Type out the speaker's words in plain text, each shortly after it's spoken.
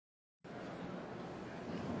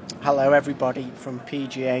Hello everybody from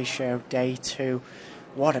PGA Show Day 2.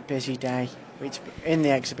 What a busy day. It's in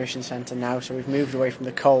the exhibition centre now, so we've moved away from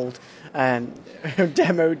the cold.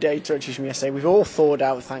 Demo day touches me yesterday. We've all thawed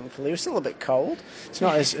out, thankfully. It was still a bit cold. It's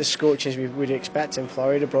not as scorching as we would expect in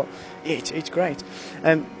Florida, but it's great.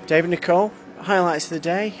 David, Nicole, highlights of the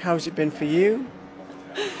day. How's it been for you?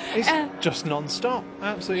 It's just non-stop.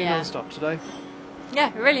 Absolutely non-stop today. Yeah,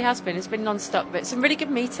 it really has been. It's been non-stop, but some really good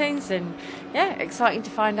meetings, and exciting to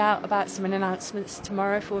find out about some announcements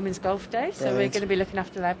tomorrow for Women's Golf Day. So we're going to be looking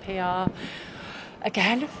after their PR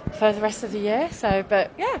again for the rest of the year. So, but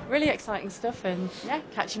really exciting stuff, and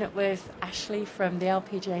catching up with Ashley from the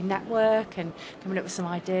LPGA network and coming up with some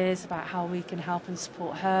ideas about how we can help and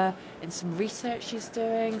support her in some research she's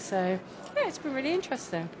doing. So it's been really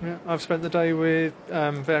interesting. Yeah, I've spent the day with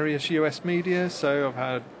various US media, so I've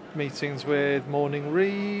had meetings with Morning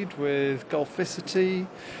Read, with Golficity,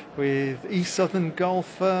 with East Southern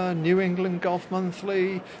Golfer, New England Golf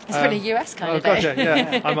Monthly. It's been a US kind of day. Gotcha,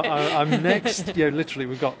 yeah. I'm next. Literally,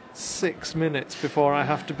 we've got 6 minutes before I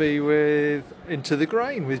have to be with Into the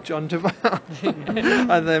Grain with John Duval,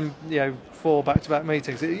 and then 4 back-to-back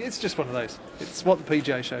meetings. It's just one of those. It's what the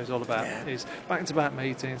PGA Show is all about. Is back-to-back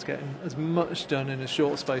meetings, getting as much done in a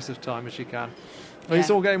short space of time as you can.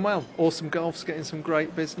 It's all going well. Awesome Golf's getting some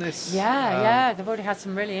great business. They've already had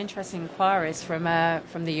some really interesting inquiries from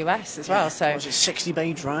the US as well. So was it 60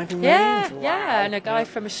 Bay driving range? Wow. And a guy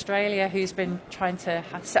from Australia who's been trying to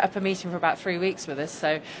set up a meeting for about 3 weeks with us.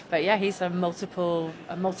 So, but he's a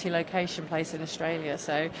multi-location place in Australia.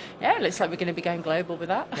 So it looks like we're going to be going global with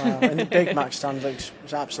that. Wow. And the Big Mac stand was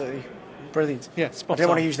absolutely brilliant. Yeah, spot I didn't on.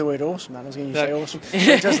 want to use the word awesome, man. I was going to say awesome.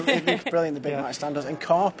 It looks brilliant, the Big Mac stand does. And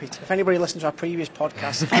carpet. If anybody listens to our previous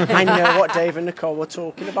podcast, I know what Dave and Nicole were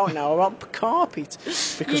talking about now, about carpet.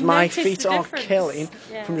 Because my feet are killing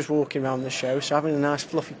from just walking around the show. So having a nice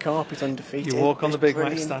fluffy carpet under feet. You walk on the Big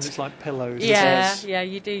brilliant. Mac stand, it's like pillows. Yeah,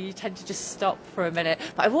 you do. You tend to just stop for a minute.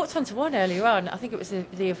 But I walked onto one earlier on. I think it was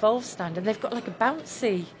the Evolve stand, and they've got like a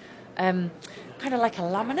bouncy, kind of like a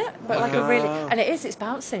laminate, but like a really, and it's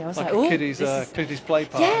bouncy. I was like, a kiddie's play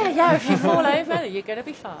park. Yeah. If you fall over, you're going to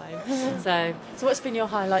be fine. So what's been your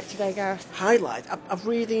highlight today, Gareth? Highlight? I've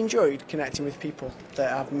really enjoyed connecting with people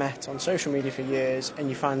that I've met on social media for years, and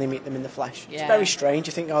you finally meet them in the flesh. It's very strange.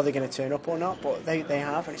 You think, are they going to turn up or not? But they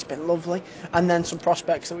have, and it's been lovely. And then some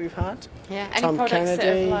prospects that we've had. Yeah, Tom any products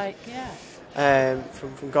Kennedy, that have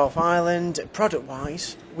from Golf Island.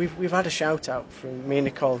 Product-wise, we've had a shout-out from me and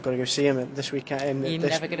Nicole. I've got to go see him this weekend.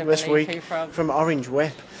 This week from Orange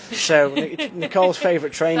Whip. So Nicole's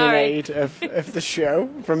favourite training aid of the show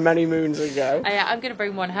from many moons ago. I'm going to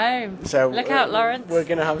bring one home. So look out, Lawrence. We're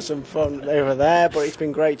going to have some fun over there. But it's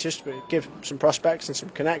been great just to give some prospects and some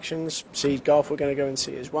connections. Seed Golf we're going to go and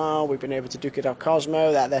see as well. We've been able to Duke it out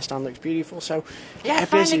Cosmo. Their stand looks beautiful. So I a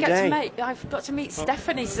busy finally day. I've got to meet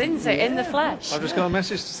Stephanie Zinzer in the flesh. I've just got a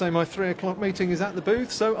message to say my 3:00 meeting is at the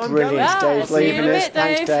booth, so I'm brilliant. going. Dave's leaving us.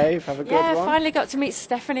 Thanks, Dave. Have a good one. Finally got to meet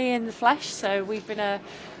Stephanie in the flesh. So we've been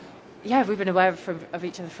aware of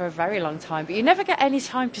each other for a very long time, but you never get any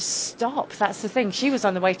time to stop. That's the thing. She was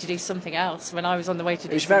on the way to do something else when I was on the way to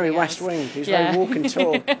do something else. It was very West Wing. It was very walk and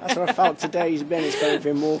talk. That's what I felt today's been. It's very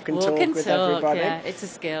been walk and talk with everybody. Yeah, it's a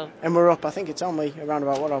skill. And we're up, I think it's only around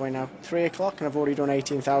about, what are we now, 3:00, and I've already done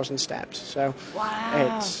 18,000 steps. So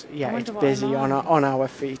wow. It's busy on our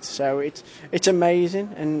feet. So it's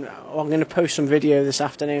amazing. And I'm going to post some video this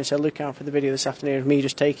afternoon, so look out for the video this afternoon of me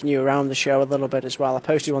just taking you around the show a little bit as well. I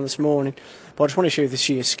posted one this morning. But I just want to show you the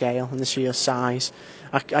sheer scale and the sheer size.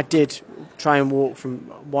 I did try and walk from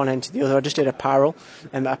one end to the other. I just did apparel,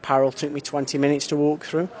 and apparel took me 20 minutes to walk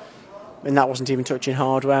through, and that wasn't even touching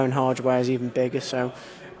hardware, and hardware is even bigger. So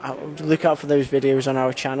look out for those videos on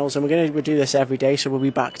our channels, and we'll do this every day, so we'll be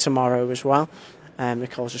back tomorrow as well.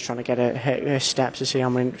 Nicole's just trying to get her steps to see how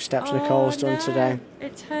many steps Nicole's done today.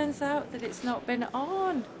 It turns out that it's not been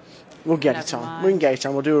on. We'll get it on. We can get it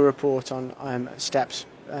on. We'll do a report on steps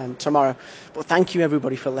tomorrow. But thank you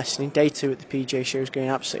everybody for listening. Day 2 at the PGA Show is going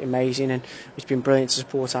absolutely amazing, and it's been brilliant to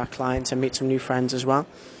support our clients and meet some new friends as well.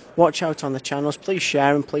 Watch out on the channels. Please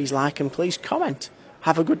share and please like and please comment.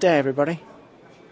 Have a good day, everybody.